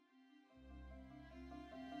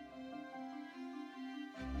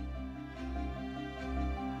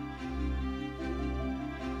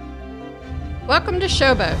Welcome to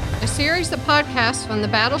Showboat, a series of podcasts from the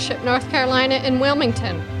Battleship North Carolina in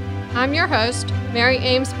Wilmington. I'm your host, Mary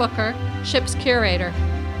Ames Booker, ship's curator.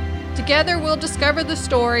 Together we'll discover the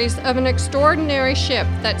stories of an extraordinary ship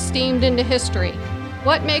that steamed into history,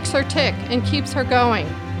 what makes her tick and keeps her going,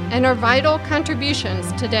 and her vital contributions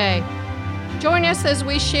today. Join us as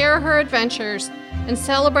we share her adventures and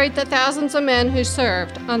celebrate the thousands of men who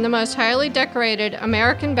served on the most highly decorated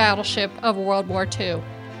American battleship of World War II.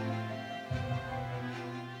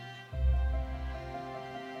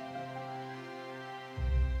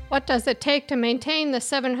 What does it take to maintain the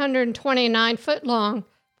 729-foot-long,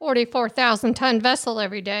 44,000-ton vessel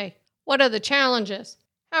every day? What are the challenges?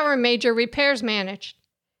 How are major repairs managed?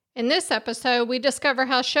 In this episode, we discover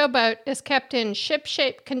how Showboat is kept in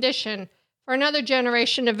ship-shape condition for another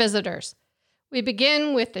generation of visitors. We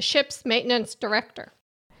begin with the ship's maintenance director.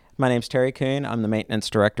 My name's Terry Kuhn. I'm the maintenance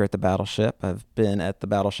director at the Battleship. I've been at the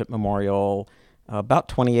Battleship Memorial about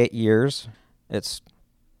 28 years. It's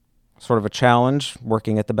sort of a challenge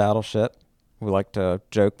working at the Battleship. We like to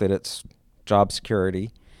joke that it's job security,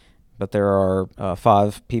 but there are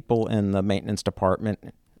 5 people in the maintenance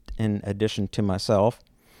department in addition to myself.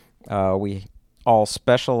 We all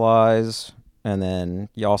specialize, and then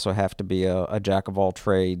you also have to be a jack of all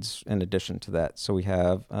trades in addition to that. So we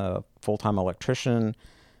have a full-time electrician,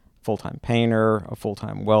 full-time painter, a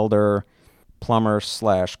full-time welder,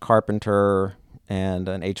 plumber/carpenter, and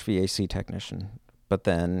an HVAC technician. But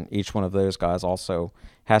then each one of those guys also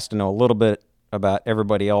has to know a little bit about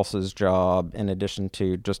everybody else's job in addition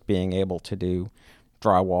to just being able to do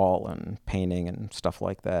drywall and painting and stuff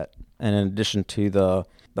like that. And in addition to the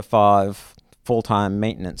 5 full-time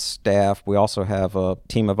maintenance staff, we also have a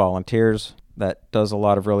team of volunteers that does a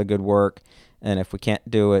lot of really good work. And if we can't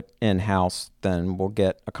do it in-house, then we'll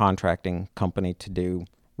get a contracting company to do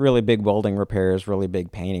really big welding repairs, really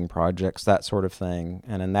big painting projects, that sort of thing.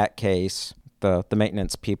 And in that case, the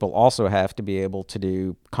maintenance people also have to be able to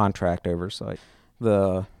do contract oversight.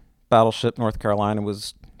 The Battleship North Carolina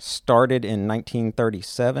was started in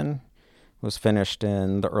 1937, was finished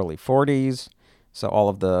in the early 40s. So all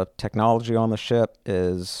of the technology on the ship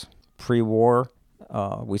is pre-war.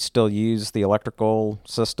 We still use the electrical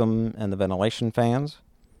system and the ventilation fans.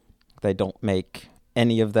 They don't make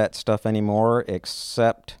any of that stuff anymore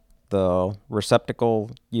except the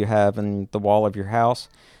receptacle you have in the wall of your house.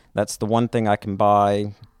 That's the one thing I can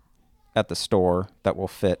buy at the store that will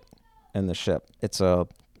fit in the ship. It's a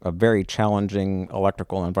very challenging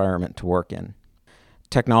electrical environment to work in.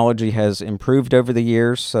 Technology has improved over the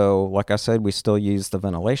years, so like I said, we still use the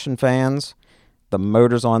ventilation fans. The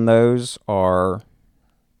motors on those are,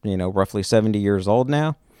 roughly 70 years old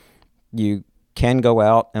now. You can go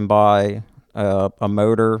out and buy a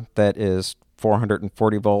motor that is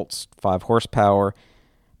 440 volts, 5 horsepower,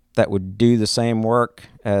 that would do the same work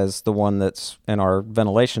as the one that's in our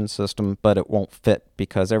ventilation system, but it won't fit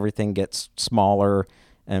because everything gets smaller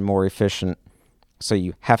and more efficient. So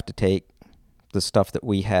you have to take the stuff that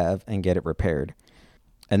we have and get it repaired.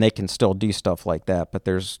 And they can still do stuff like that, but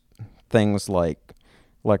there's things like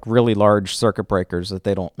really large circuit breakers that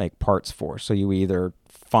they don't make parts for. So you either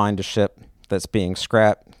find a ship that's being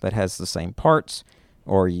scrapped that has the same parts,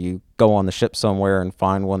 or you go on the ship somewhere and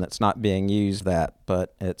find one that's not being used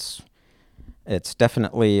but it's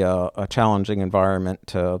definitely a challenging environment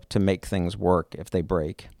to make things work if they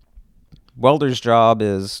break. Welder's job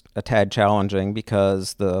is a tad challenging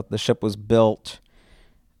because the ship was built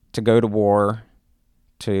to go to war,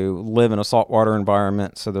 to live in a saltwater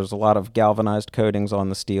environment, so there's a lot of galvanized coatings on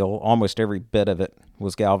the steel. Almost every bit of it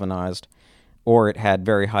was galvanized, or it had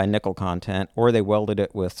very high nickel content, or they welded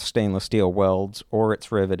it with stainless steel welds, or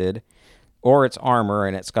it's riveted, or it's armor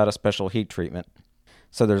and it's got a special heat treatment.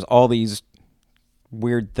 So there's all these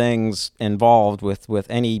weird things involved with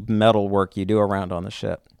any metal work you do around on the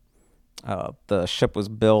ship. The ship was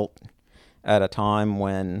built at a time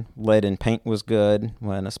when lead in paint was good,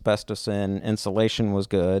 when asbestos in insulation was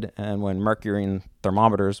good, and when mercury in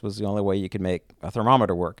thermometers was the only way you could make a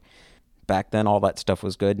thermometer work. Back then, all that stuff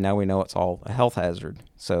was good. Now we know it's all a health hazard.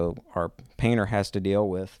 So our painter has to deal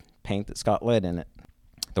with paint that's got lead in it.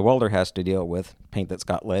 The welder has to deal with paint that's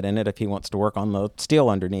got lead in it if he wants to work on the steel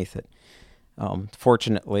underneath it.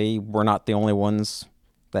 Fortunately, we're not the only ones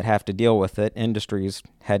that have to deal with it. Industries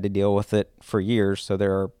had to deal with it for years, so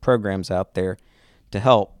there are programs out there to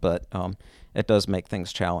help, but it does make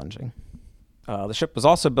things challenging. The ship was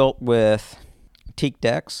also built with teak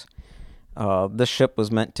decks. This ship was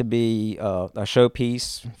meant to be a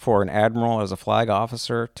showpiece for an admiral as a flag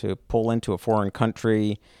officer to pull into a foreign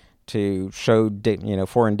country, to show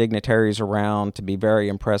foreign dignitaries around, to be very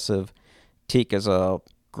impressive. Teak is a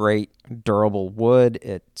great durable wood.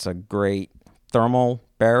 It's a great thermal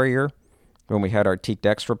barrier. When we had our teak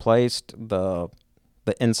decks replaced, the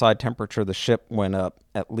inside temperature of the ship went up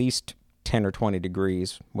at least 10 or 20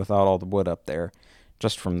 degrees without all the wood up there,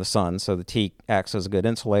 just from the sun. So the teak acts as a good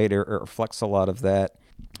insulator. It reflects a lot of that,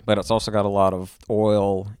 but it's also got a lot of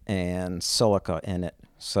oil and silica in it.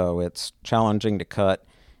 So it's challenging to cut.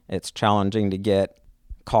 It's challenging to get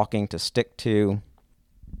caulking to stick to.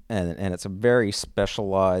 And it's a very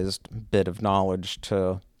specialized bit of knowledge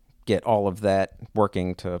to get all of that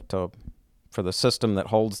working for the system that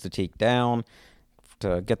holds the teak down,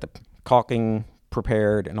 to get the caulking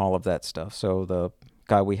prepared and all of that stuff. So the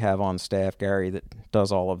guy we have on staff, Gary, that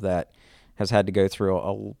does all of that, has had to go through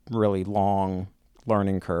a really long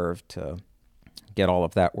learning curve to get all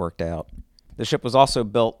of that worked out. The ship was also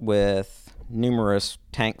built with numerous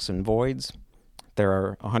tanks and voids. There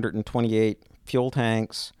are 128 fuel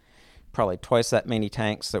tanks, probably twice that many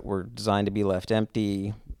tanks that were designed to be left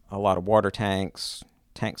empty, a lot of water tanks,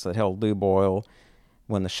 tanks that held lube oil.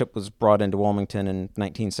 When the ship was brought into Wilmington in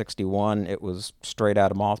 1961, it was straight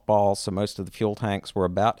out of mothballs, so most of the fuel tanks were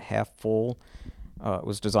about half full. It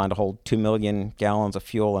was designed to hold 2 million gallons of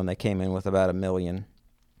fuel, and they came in with about 1 million.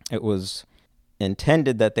 It was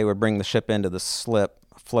intended that they would bring the ship into the slip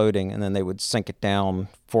floating, and then they would sink it down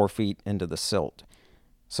 4 feet into the silt.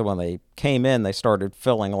 So when they came in, they started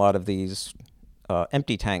filling a lot of these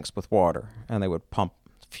empty tanks with water, and they would pump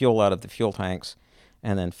fuel out of the fuel tanks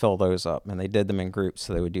and then fill those up. And they did them in groups,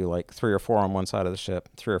 so they would do like 3 or 4 on one side of the ship,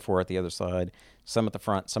 3 or 4 at the other side, some at the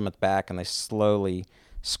front, some at the back, and they slowly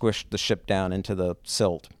squished the ship down into the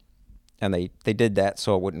silt. And they did that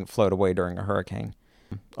so it wouldn't float away during a hurricane.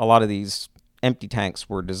 A lot of these empty tanks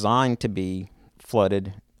were designed to be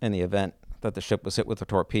flooded in the event that the ship was hit with a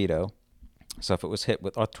torpedo. So if it was hit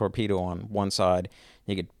with a torpedo on one side,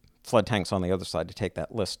 you could flood tanks on the other side to take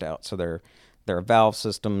that list out. So there are valve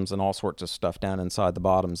systems and all sorts of stuff down inside the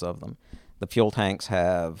bottoms of them. The fuel tanks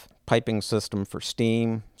have piping system for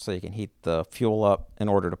steam, so you can heat the fuel up in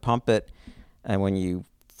order to pump it. And when you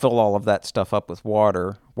fill all of that stuff up with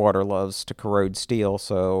water, water loves to corrode steel,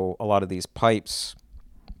 so a lot of these pipes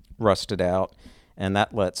rusted out, and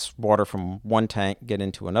that lets water from one tank get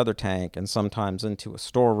into another tank and sometimes into a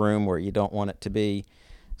storeroom where you don't want it to be.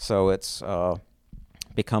 So it's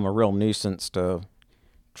become a real nuisance to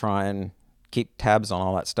try and keep tabs on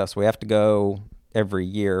all that stuff. So we have to go every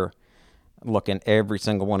year, look in every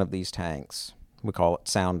single one of these tanks. We call it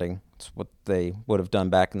sounding. It's what they would have done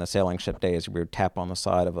back in the sailing ship days. We would tap on the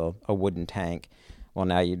side of a wooden tank. Well,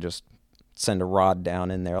 now you just send a rod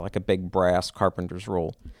down in there like a big brass carpenter's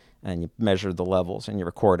rule, and you measure the levels and you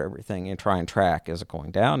record everything. You try and track, is it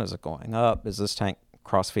going down? Is it going up? Is this tank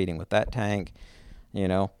cross-feeding with that tank? You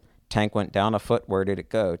know, tank went down a foot, where did it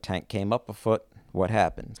go? Tank came up a foot, what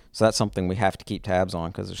happened? So that's something we have to keep tabs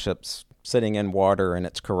on, because the ship's sitting in water and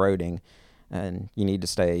it's corroding, and you need to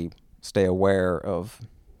stay aware of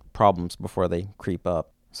problems before they creep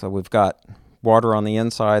up. So we've got water on the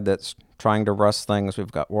inside that's trying to rust things.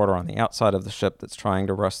 We've got water on the outside of the ship that's trying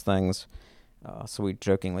to rust things. So we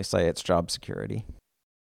jokingly say it's job security.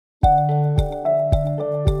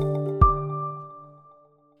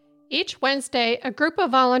 Each Wednesday, a group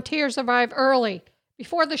of volunteers arrive early,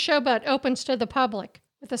 before the showboat opens to the public.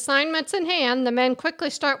 With assignments in hand, the men quickly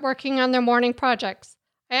start working on their morning projects.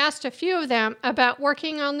 I asked a few of them about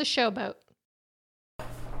working on the showboat.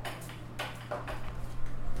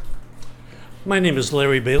 My name is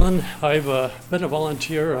Larry Balin. I've been a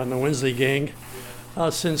volunteer on the Wednesday Gang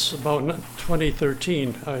since about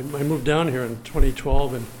 2013. I moved down here in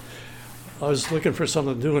 2012, and I was looking for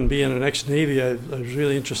something to do, and being an ex-Navy, I was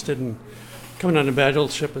really interested in coming on a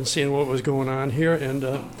battleship and seeing what was going on here, and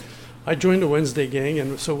I joined the Wednesday Gang,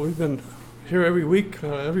 and so we've been here every week,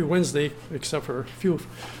 every Wednesday, except for a few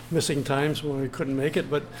missing times when we couldn't make it.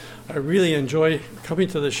 But I really enjoy coming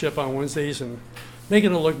to the ship on Wednesdays and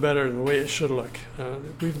making it look better than the way it should look.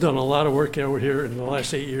 We've done a lot of work over here in the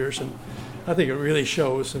last 8 years, and I think it really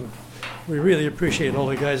shows, and we really appreciate all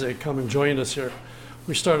the guys that come and join us here.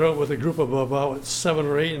 We started out with a group of about 7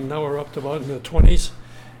 or 8, and now we're up to about in the 20s.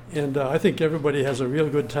 And I think everybody has a real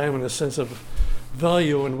good time and a sense of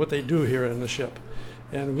value in what they do here in the ship.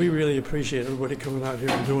 And we really appreciate everybody coming out here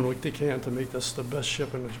and doing what they can to make this the best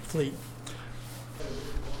ship in the fleet.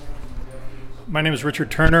 My name is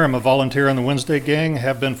Richard Turner. I'm a volunteer on the Wednesday Gang,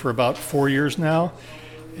 have been for about 4 years now.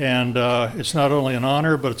 And it's not only an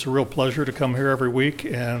honor, but it's a real pleasure to come here every week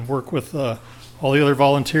and work with all the other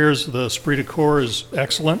volunteers. The esprit de corps is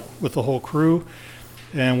excellent with the whole crew.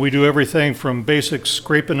 And we do everything from basic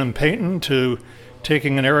scraping and painting to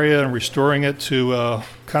taking an area and restoring it to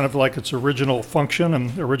kind of like its original function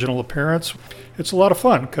and original appearance. It's a lot of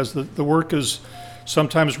fun because the work is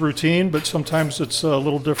sometimes routine, but sometimes it's a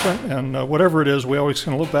little different. And whatever it is, we always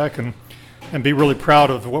can look back and be really proud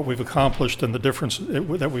of what we've accomplished and the difference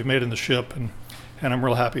that we've made in the ship. And I'm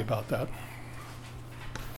real happy about that.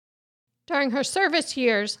 During her service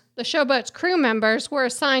years, the showboat's crew members were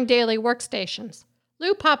assigned daily workstations.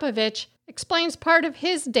 Lou Popovich explains part of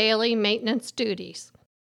his daily maintenance duties.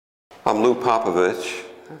 I'm Lou Popovich.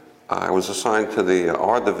 I was assigned to the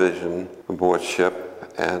R Division aboard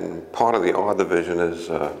ship, and part of the R Division is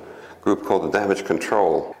a group called the Damage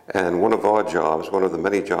Control. And one of our jobs, one of the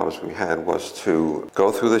many jobs we had, was to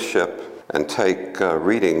go through the ship and take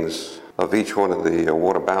readings of each one of the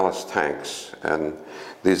water ballast tanks. And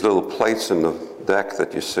these little plates in the deck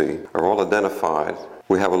that you see are all identified.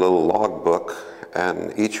 We have a little log book,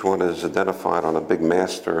 and each one is identified on a big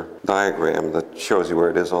master diagram that shows you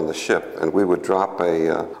where it is on the ship. And we would drop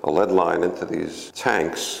a lead line into these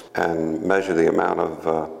tanks and measure the amount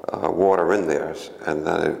of water in there. And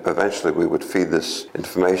then eventually we would feed this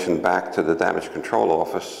information back to the damage control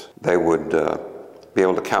office. They would be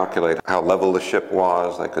able to calculate how level the ship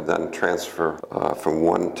was. They could then transfer from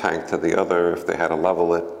one tank to the other if they had to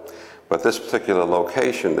level it. But this particular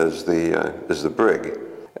location is the brig.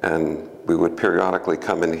 And we would periodically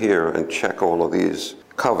come in here and check all of these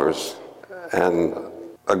covers. And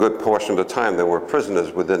a good portion of the time there were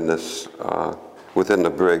prisoners within this, within the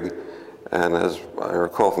brig. And as I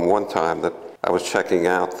recall from one time that I was checking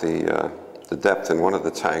out the depth in one of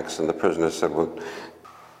the tanks, and the prisoner said, well,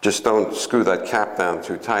 just don't screw that cap down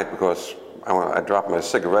too tight because I dropped my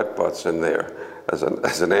cigarette butts in there as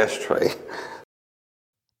an ashtray.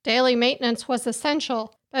 Daily maintenance was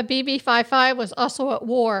essential, but BB-55 was also at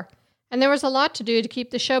war, and there was a lot to do to keep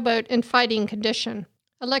the showboat in fighting condition.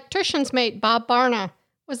 Electrician's mate Bob Barna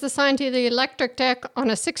was assigned to the electric deck on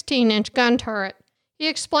a 16-inch gun turret. He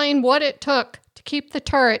explained what it took to keep the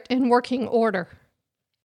turret in working order.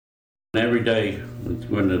 Every day, we'd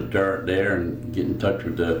go into the turret there and get in touch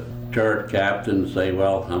with the turret captain and say,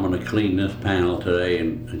 well, I'm going to clean this panel today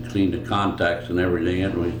and clean the contacts and everything.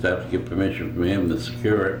 And we used to have to get permission from him to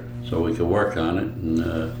secure it so we could work on it,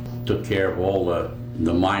 and took care of all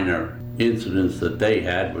the minor incidents that they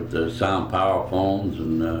had with the sound power phones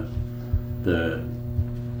and the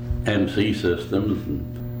MC systems.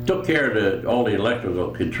 And took care of all the electrical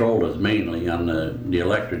controllers mainly on the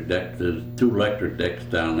electric deck. There's 2 electric decks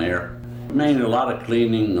down there. Mainly a lot of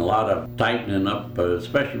cleaning, a lot of tightening up,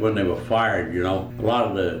 especially when they were fired, you know. A lot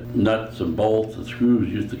of the nuts and bolts and screws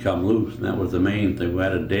used to come loose, and that was the main thing. We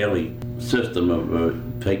had a daily system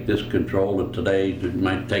of take this controller today. It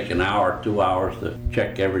might take an hour, 2 hours to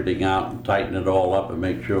check everything out and tighten it all up and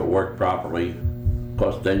make sure it worked properly. Of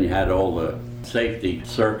course, then you had all the safety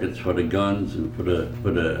circuits for the guns and for the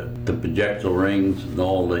projectile rings and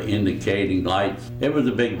all the indicating lights. It was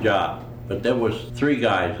a big job. But there was 3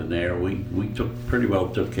 guys in there. We pretty well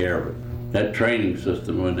took care of it. That training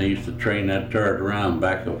system, when they used to train that turret around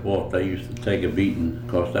back and forth, they used to take a beating. Of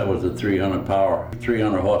course, that was a 300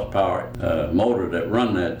 horsepower motor that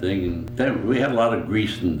run that thing. And then we had a lot of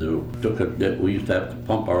greasing to do. We used to have to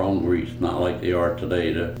pump our own grease, not like they are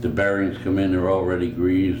today. The bearings come in, they're already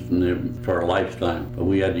greased and they're for a lifetime. But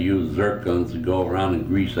we had to use Zerk guns to go around and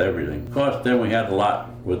grease everything. Of course, then we had a lot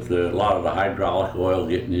of the hydraulic oil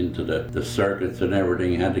getting into the circuits and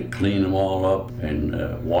everything. You had to clean them all up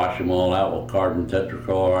and wash them all out with carbon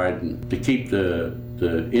tetrachloride and to keep the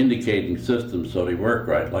indicating system so they work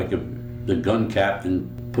right. Like if the gun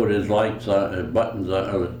captain put his lights on, buttons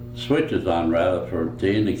on, switches on rather,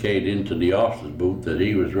 to indicate into the officer's booth that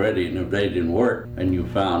he was ready, and if they didn't work and you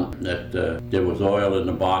found that there was oil in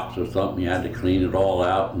the box or something, you had to clean it all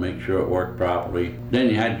out and make sure it worked properly. Then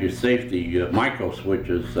you had your safety micro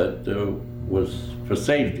switches that was for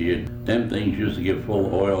safety. And them things used to get full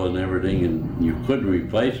of oil and everything, and you couldn't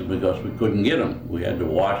replace them because we couldn't get them. We had to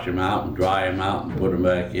wash them out and dry them out and put them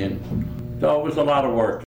back in. So it was a lot of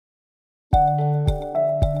work.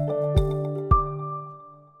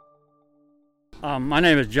 My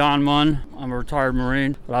name is John Munn. I'm a retired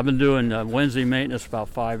Marine, but I've been doing Wednesday maintenance about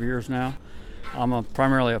 5 years now. I'm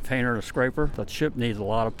primarily a painter and a scraper. The ship needs a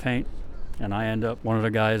lot of paint, and I end up one of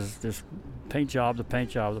the guys just paint job to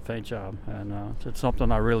paint job to paint job, and it's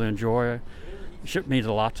something I really enjoy. The ship means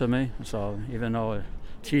a lot to me, so even though it's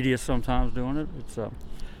tedious sometimes doing it,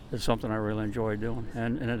 it's something I really enjoy doing,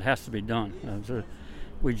 and it has to be done.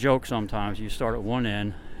 We joke sometimes, you start at one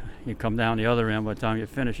end, you come down the other end, by the time you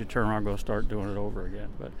finish, you turn around and go start doing it over again.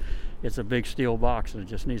 But it's a big steel box and it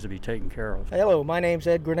just needs to be taken care of. Hello, my name's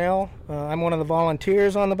Ed Grinnell. I'm one of the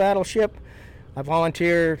volunteers on the battleship. I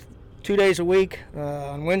volunteer 2 days a week.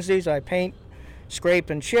 On Wednesdays I paint, scrape,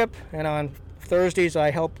 and ship, and on Thursdays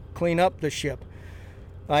I help clean up the ship.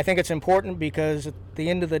 I think it's important because at the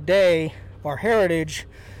end of the day, our heritage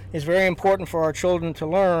is very important for our children to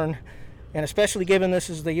learn, and especially given this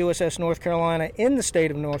is the USS North Carolina in the state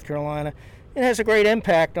of North Carolina, it has a great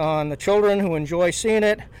impact on the children who enjoy seeing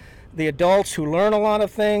it, the adults who learn a lot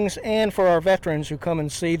of things, and for our veterans who come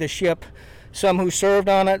and see the ship, some who served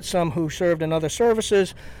on it, some who served in other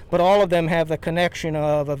services, but all of them have the connection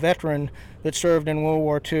of a veteran that served in World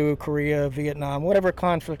War II, Korea, Vietnam, whatever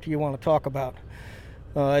conflict you want to talk about.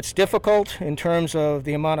 It's difficult in terms of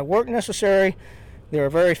the amount of work necessary. There are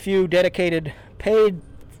very few dedicated paid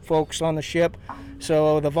folks on the ship,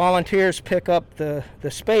 so the volunteers pick up the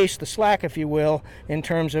space, the slack, if you will, in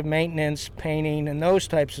terms of maintenance, painting, and those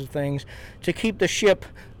types of things to keep the ship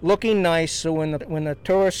looking nice, so when the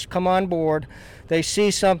tourists come on board, they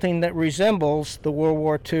see something that resembles the World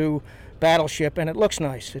War II battleship, and it looks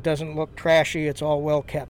nice. It doesn't look trashy. It's all well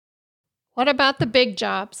kept. What about the big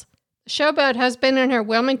jobs? The Showboat has been in her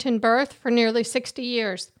Wilmington berth for nearly 60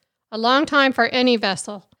 years, a long time for any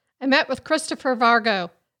vessel. I met with Christopher Vargo,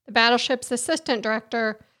 the battleship's assistant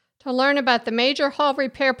director, to learn about the major hull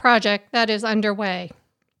repair project that is underway.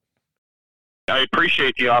 I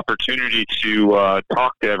appreciate the opportunity to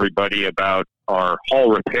talk to everybody about our hull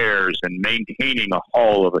repairs and maintaining a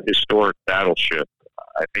hull of a historic battleship.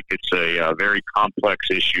 I think it's a very complex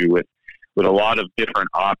issue with a lot of different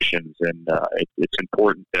options, and it's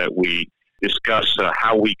important that we discuss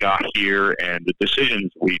how we got here and the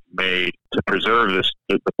decisions we've made to preserve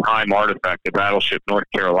the prime artifact, the battleship North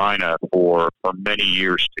Carolina, for many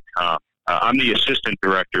years to come. I'm the assistant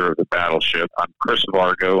director of the battleship. I'm Chris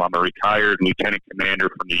Vargo. I'm a retired lieutenant commander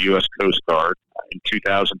from the U.S. Coast Guard. In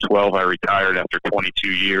 2012, I retired after 22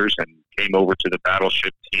 years and came over to the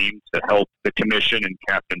battleship team to help the commission and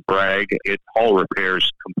Captain Bragg get hull repairs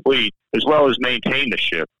complete, as well as maintain the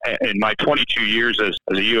ship. In my 22 years as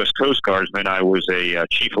a U.S. Coast Guardsman, I was a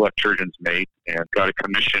chief electrician's mate and got a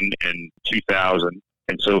commission in 2000.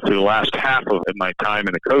 And so for the last half of my time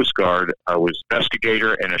in the Coast Guard, I was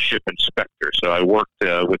investigator and a ship inspector. So I worked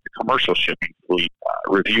with the commercial shipping fleet,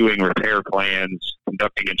 reviewing repair plans,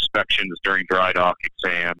 conducting inspections during dry dock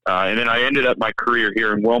exam. And then I ended up my career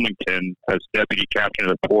here in Wilmington as deputy captain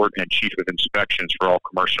of the port and chief of inspections for all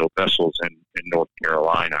commercial vessels in North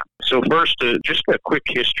Carolina. So first, just a quick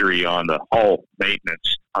history on the hull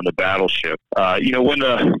maintenance on the battleship. When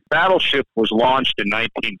the battleship was launched in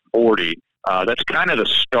 1940, that's kind of the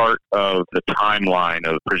start of the timeline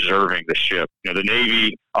of preserving the ship. The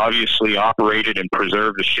Navy obviously operated and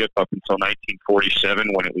preserved the ship up until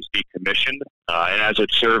 1947 when it was decommissioned. And as it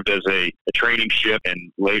served as a training ship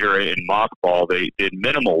and later in mothball, they did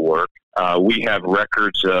minimal work. We have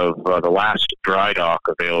records of the last dry dock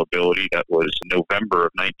availability that was November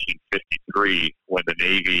of 1953 when the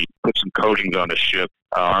Navy put some coatings on the ship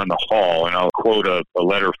on the hull. And I'll quote a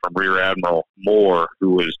letter from Rear Admiral Moore,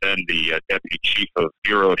 who was then the Deputy Chief of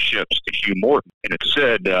Bureau of Ships, to Hugh Morton. And it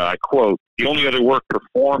said, I quote, "The only other work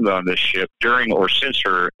performed on this ship during or since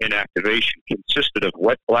her inactivation consisted of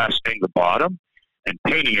wet blasting the bottom and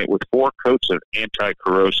painting it with 4 coats of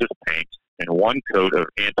anti-corrosive paint and 1 coat of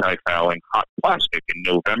anti-fouling hot plastic in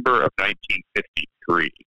November of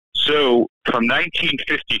 1953. So from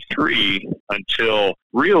 1953 until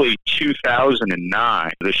really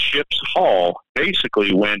 2009, the ship's hull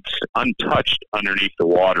basically went untouched underneath the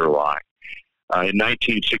waterline. In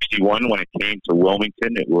 1961, when it came to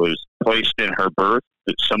Wilmington, it was placed in her berth.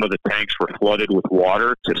 Some of the tanks were flooded with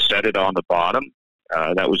water to set it on the bottom.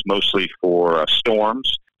 That was mostly for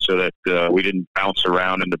storms, so that we didn't bounce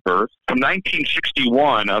around in the berth. From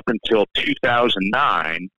 1961 up until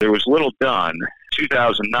 2009, there was little done.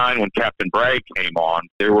 2009, when Captain Bragg came on,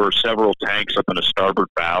 there were several tanks up in the starboard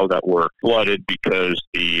bow that were flooded because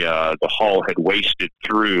the hull had wasted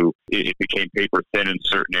through. It became paper thin in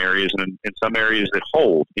certain areas, and in some areas it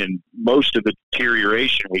hold. In most of the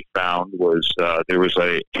deterioration we found was there was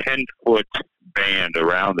a 10-foot band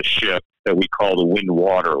around the ship that we call the wind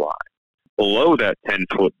water line. Below that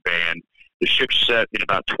 10-foot band, the ship set in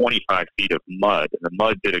about 25 feet of mud, and the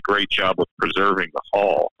mud did a great job of preserving the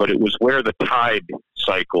hull. But it was where the tide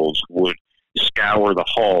cycles would scour the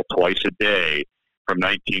hull twice a day from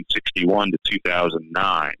 1961 to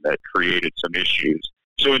 2009 that created some issues.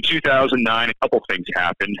 So in 2009, a couple things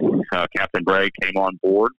happened. Captain Bragg came on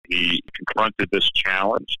board. He confronted this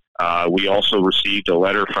challenge. We also received a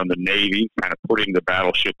letter from the Navy kind of putting the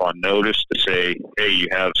battleship on notice to say, hey, you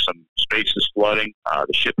have some spaces flooding.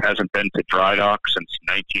 The ship hasn't been to dry dock since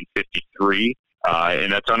 1953,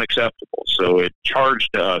 and that's unacceptable. So it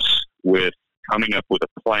charged us with coming up with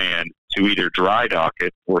a plan to either dry dock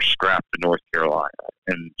it or scrap the North Carolina.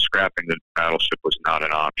 And scrapping the battleship was not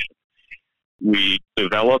an option. We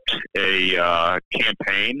developed a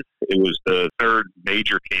campaign. It was the third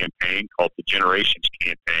major campaign called the Generations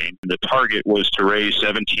Campaign. The target was to raise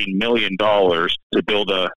 $17 million to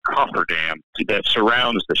build a cofferdam that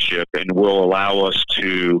surrounds the ship and will allow us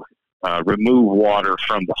to remove water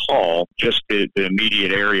from the hull, just the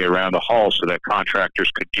immediate area around the hull, so that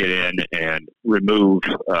contractors could get in and remove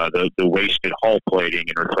the wasted hull plating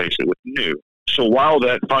and replace it with new. So while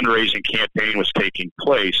that fundraising campaign was taking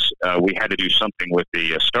place, we had to do something with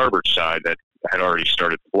the starboard side that had already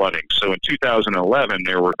started flooding. So in 2011,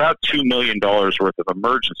 there were about $2 million worth of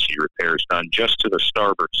emergency repairs done just to the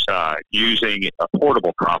starboard side using a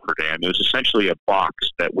portable cofferdam. It was essentially a box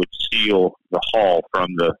that would seal the hull from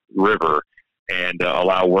the river and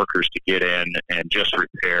allow workers to get in and just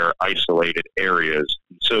repair isolated areas.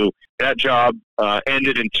 So that job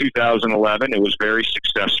ended in 2011. It was very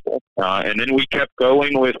successful. And then we kept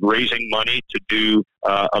going with raising money to do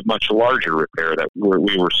a much larger repair that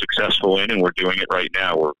we were successful in, and we're doing it right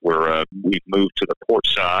now. We've moved to the port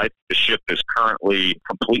side. The ship is currently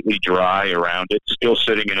completely dry around it, still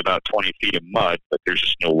sitting in about 20 feet of mud, but there's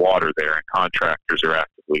just no water there, and contractors are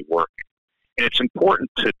actively working. And it's important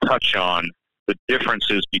to touch on the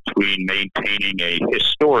differences between maintaining a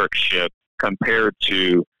historic ship compared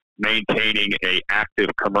to maintaining a active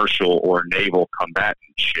commercial or naval combatant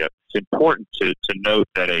ship. It's important to note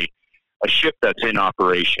that a ship that's in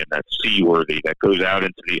operation, that's seaworthy, that goes out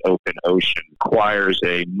into the open ocean, requires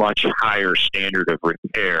a much higher standard of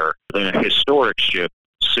repair than a historic ship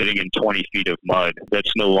sitting in 20 feet of mud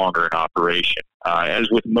that's no longer in operation. As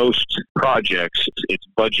with most projects, it's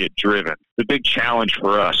budget driven. The big challenge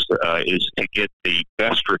for us is to get the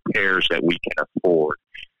best repairs that we can afford.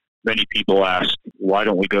 Many people ask, why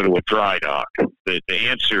don't we go to a dry dock? The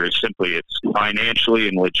answer is simply it's financially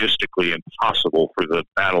and logistically impossible for the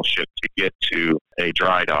battleship to get to a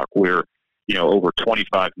dry dock. We're over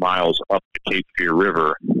 25 miles up the Cape Fear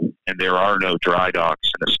River, and there are no dry docks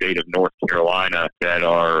in the state of North Carolina that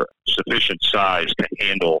are sufficient size to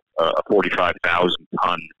handle a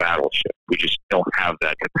 45,000-ton battleship. We just don't have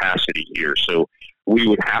that capacity here. So we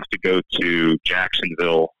would have to go to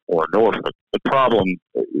Jacksonville or Norfolk. The problem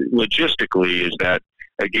logistically is that,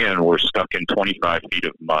 again, we're stuck in 25 feet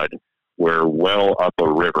of mud. We're well up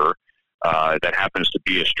a river that happens to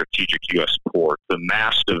be a strategic U.S. port. The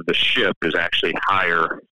mast of the ship is actually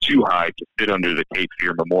too high to fit under the Cape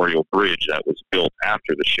Fear Memorial Bridge that was built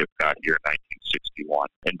after the ship got here in 1961.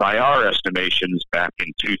 And by our estimations back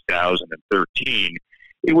in 2013,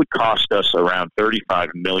 it would cost us around $35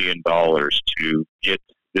 million to get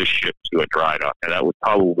this ship to a dry dock. And that would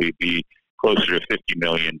probably be closer to $50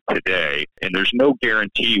 million today. And there's no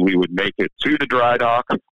guarantee we would make it to the dry dock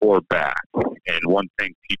or back. And one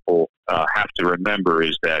thing people have to remember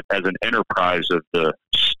is that as an enterprise of the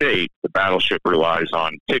state, the battleship relies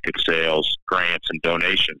on ticket sales, grants, and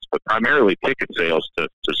donations, but primarily ticket sales to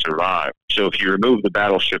survive. So if you remove the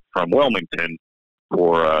battleship from Wilmington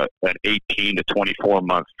for an 18 to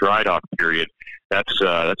 24-month dry dock period, that's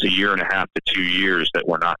a year and a half to 2 years that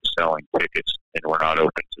we're not selling tickets and we're not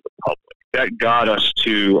open to the public. That got us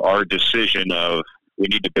to our decision of we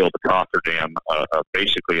need to build a cofferdam,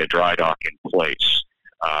 basically a dry dock in place.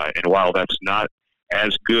 And while that's not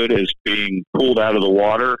as good as being pulled out of the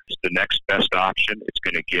water, it's the next best option. It's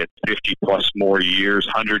going to get 50 plus more years,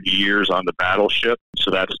 100 years on the battleship.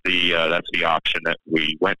 So that's the option that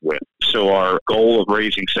we went with. So our goal of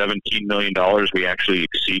raising $17 million, we actually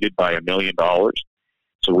exceeded by $1 million.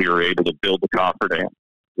 So we were able to build the cofferdam.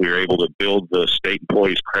 We were able to build the State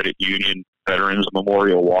Employees Credit Union Veterans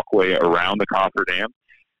Memorial Walkway around the cofferdam.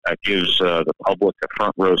 That gives the public a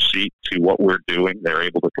front row seat to what we're doing. They're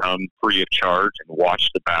able to come free of charge and watch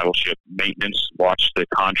the battleship maintenance, watch the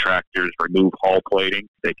contractors remove hull plating.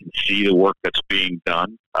 They can see the work that's being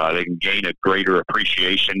done. They can gain a greater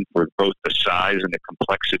appreciation for both the size and the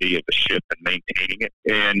complexity of the ship and maintaining it.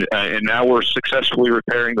 And now we're successfully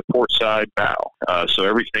repairing the port side bow. So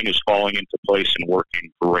everything is falling into place and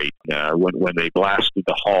working great. When they blasted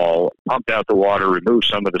the hull, pumped out the water, removed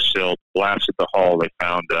some of the silt, blasted the hull, they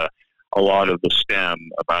found a lot of the stem,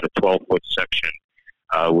 about a 12-foot section,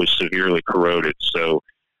 was severely corroded. So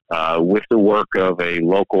with the work of a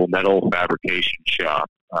local metal fabrication shop,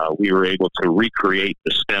 we were able to recreate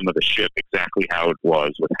the stem of the ship exactly how it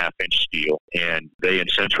was with half-inch steel, and they have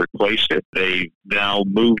since replaced it. They now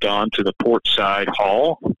moved on to the port side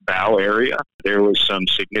hull, bow area. There was some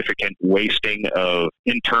significant wasting of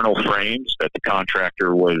internal frames that the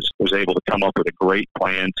contractor was able to come up with a great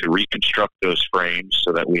plan to reconstruct those frames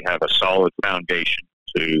so that we have a solid foundation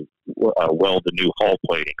to weld the new hull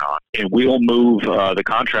plating on. And we'll move, the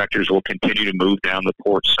contractors will continue to move down the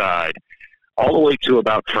port side all the way to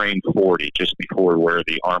about frame 40, just before where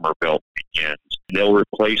the armor belt begins. They'll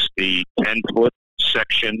replace the 10-foot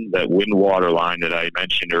section, that wind water line that I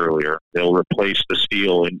mentioned earlier. They'll replace the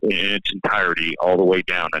steel in its entirety all the way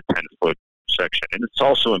down that 10-foot section. And it's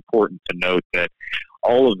also important to note that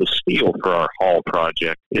all of the steel for our hull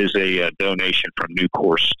project is a donation from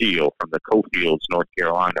Nucor Steel from the Cofields, North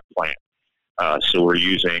Carolina plant. So we're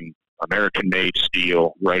using American-made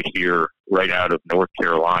steel right here, right out of North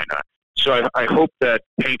Carolina. So I hope that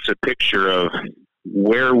paints a picture of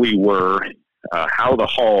where we were, how the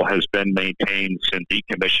hull has been maintained since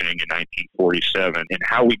decommissioning in 1947, and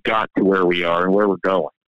how we got to where we are and where we're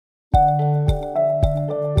going.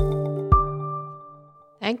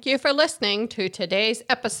 Thank you for listening to today's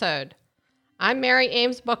episode. I'm Mary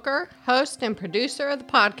Ames Booker, host and producer of the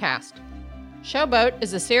podcast. Showboat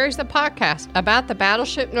is a series of podcasts about the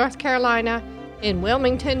Battleship North Carolina in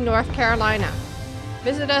Wilmington, North Carolina.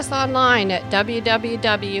 Visit us online at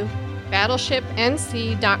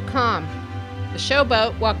www.battleshipnc.com. The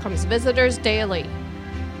Showboat welcomes visitors daily.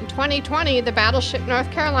 In 2020, the Battleship North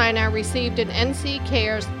Carolina received an NC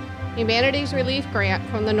Cares Humanities Relief Grant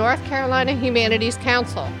from the North Carolina Humanities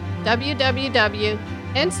Council,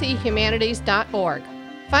 www.nchumanities.org.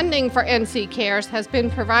 Funding for NC Cares has been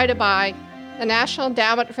provided by the National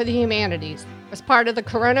Endowment for the Humanities as part of the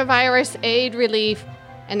Coronavirus Aid, Relief,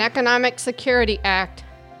 and Economic Security Act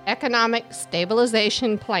Economic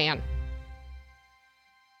Stabilization Plan.